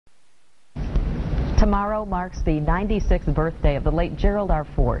Tomorrow marks the 96th birthday of the late Gerald R.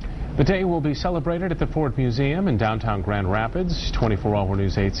 Ford. The day will be celebrated at the Ford Museum in downtown Grand Rapids. 24-Hour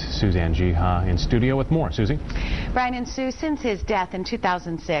News 8's Suzanne Jiha in studio with more. Susie? Brian and Sue, since his death in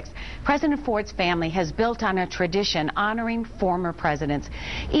 2006, President Ford's family has built on a tradition honoring former presidents.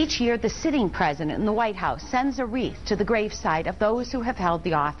 Each year, the sitting president in the White House sends a wreath to the gravesite of those who have held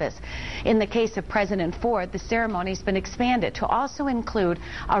the office. In the case of President Ford, the ceremony's been expanded to also include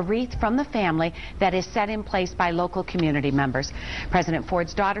a wreath from the family that is set in place by local community members. President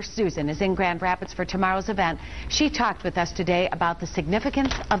Ford's daughter, Susan, is in Grand Rapids for tomorrow's event. She talked with us today about the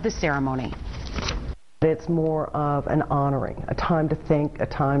significance of the ceremony. It's more of an honoring, a time to think, a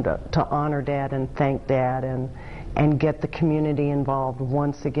time to honor Dad and thank Dad and get the community involved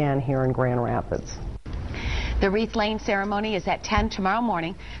once again here in Grand Rapids. The wreath-laying ceremony is at 10 tomorrow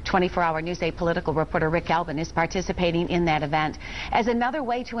morning. 24-Hour News 8 political reporter Rick Albin is participating in that event. As another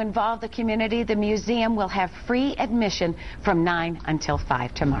way to involve the community, the museum will have free admission from 9 until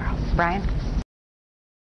 5 tomorrow. Brian?